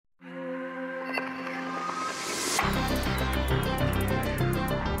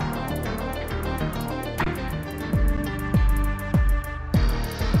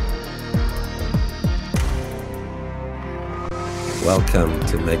Welcome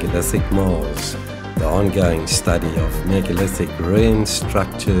to Megalithic Mars, the ongoing study of megalithic ruins,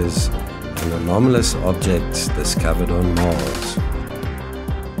 structures, and anomalous objects discovered on Mars.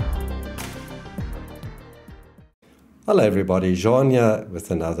 Hello everybody, Jean here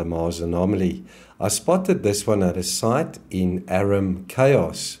with another Mars anomaly. I spotted this one at a site in Aram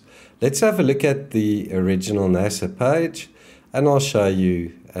Chaos. Let's have a look at the original NASA page and I'll show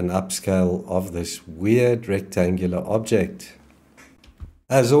you an upscale of this weird rectangular object.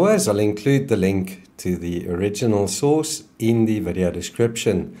 As always, I'll include the link to the original source in the video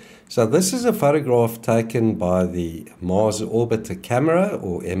description. So this is a photograph taken by the Mars Orbiter Camera,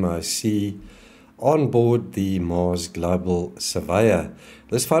 or MOC, on board the Mars Global Surveyor.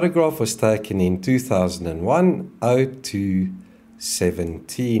 This photograph was taken in 2001,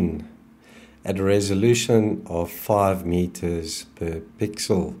 02/17, at a resolution of 5 meters per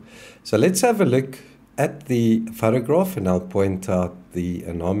pixel. So let's have a look at the photograph and I'll point out the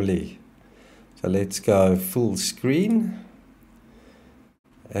anomaly. So let's go full screen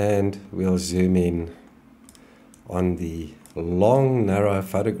and we'll zoom in on the long narrow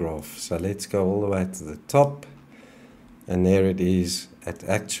photograph. So let's go all the way to the top and there it is at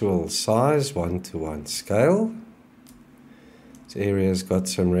actual size, 1:1 scale. This area's got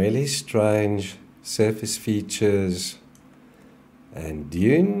some really strange surface features and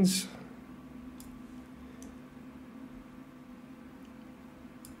dunes.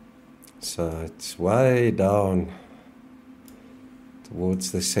 So it's way down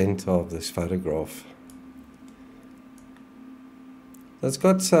towards the center of this photograph. It's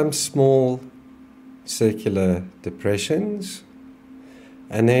got some small circular depressions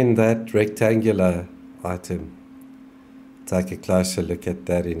and then that rectangular item. Take a closer look at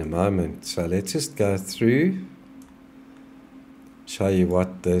that in a moment. So let's just go through, show you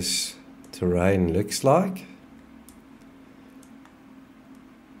what this terrain looks like.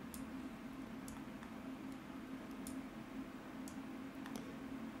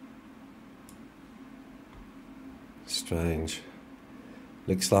 Strange.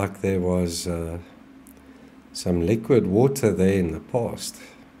 Looks like there was some liquid water there in the past,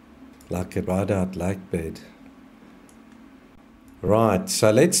 like a dried out lake bed. Right,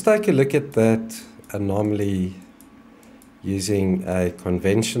 so let's take a look at that anomaly using a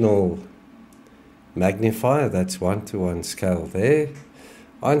conventional magnifier. That's 1:1 scale there.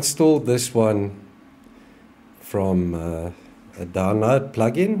 I installed this one from a download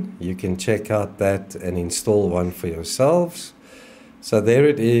plugin. You can check out that and install one for yourselves. So there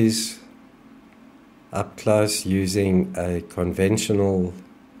it is up close using a conventional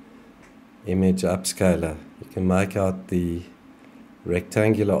image upscaler. You can make out the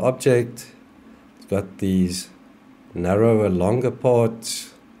rectangular object. It's got these narrower, longer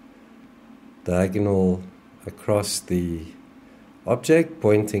parts diagonal across the object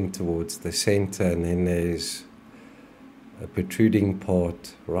pointing towards the center, and then there's a protruding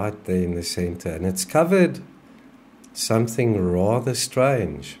part right there in the center, and it's covered something rather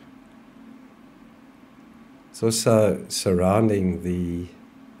strange. It's also surrounding the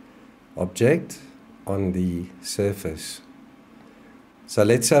object on the surface. So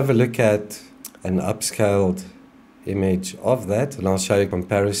let's have a look at an upscaled image of that, and I'll show you a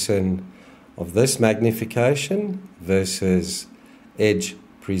comparison of this magnification versus edge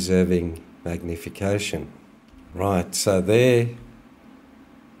preserving magnification. Right, so there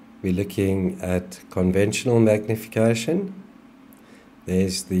we're looking at conventional magnification.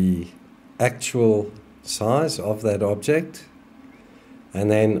 There's the actual size of that object, and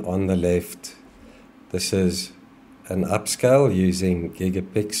then on the left this is an upscale using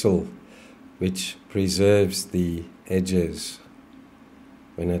gigapixel, which preserves the edges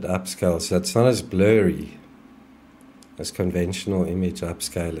when it upscales, so it's not as blurry as conventional image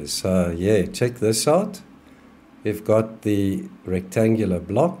upscalers. So yeah, check this out. We've got the rectangular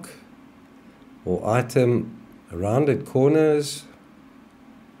block or item, rounded corners,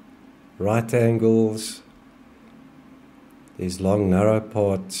 right angles, these long narrow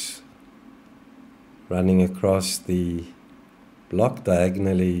parts running across the block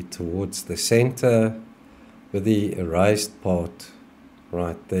diagonally towards the center with the erased part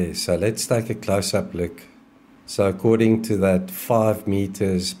right there. So let's take a close-up look. So according to that 5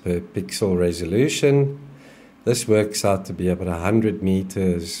 meters per pixel resolution, this works out to be about 100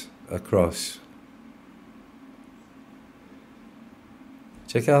 meters across.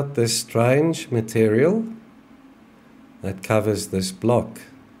 Check out this strange material that covers this block.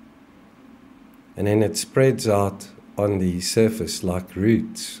 And then it spreads out on the surface like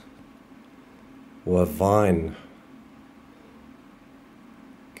roots or a vine.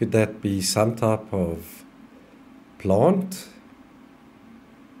 Could that be some type of plant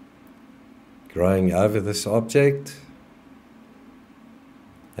growing over this object,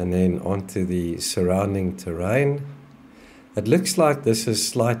 and then onto the surrounding terrain. It looks like this is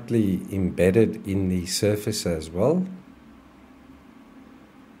slightly embedded in the surface as well.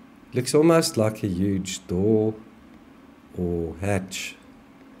 Looks almost like a huge door or hatch.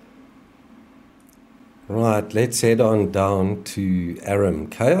 Right, let's head on down to Aram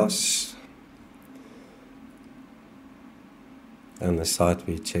Chaos. And the site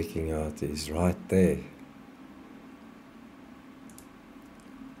we're checking out is right there.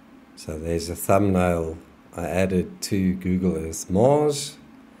 So there's a thumbnail I added to Google Earth Mars,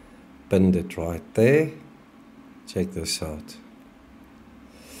 pinned it right there. Check this out.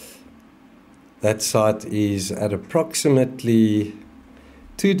 That site is at approximately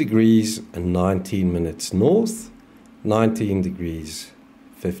 2 degrees and 19 minutes north, 19 degrees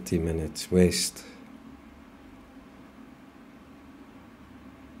 50 minutes west.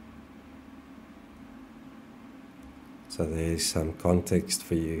 So there's some context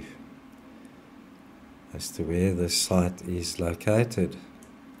for you as to where this site is located.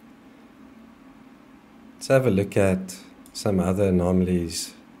 Let's have a look at some other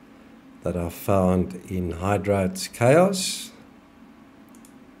anomalies that are found in Aram Chaos.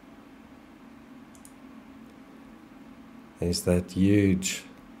 There's that huge,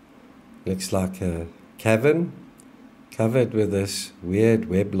 looks like a cavern covered with this weird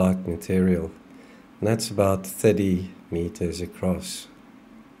web-like material, and that's about 30 meters across.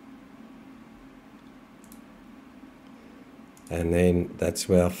 And then that's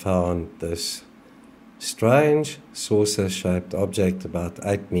where I found this strange saucer-shaped object about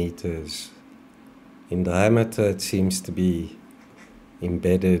 8 meters in diameter. It seems to be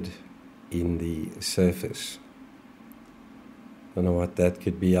embedded in the surface. Don't know what that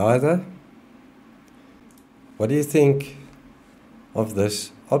could be either. What do you think of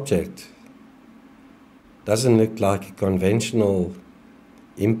this object? Doesn't look like a conventional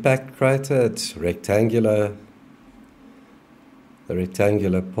impact crater. It's rectangular. The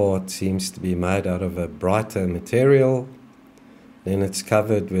rectangular part seems to be made out of a brighter material. Then it's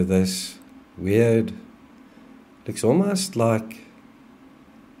covered with this weird, looks almost like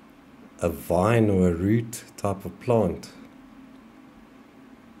a vine or a root type of plant.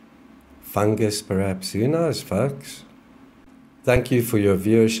 Fungus perhaps, who knows, folks? Thank you for your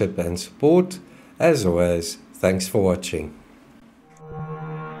viewership and support. As always, thanks for watching.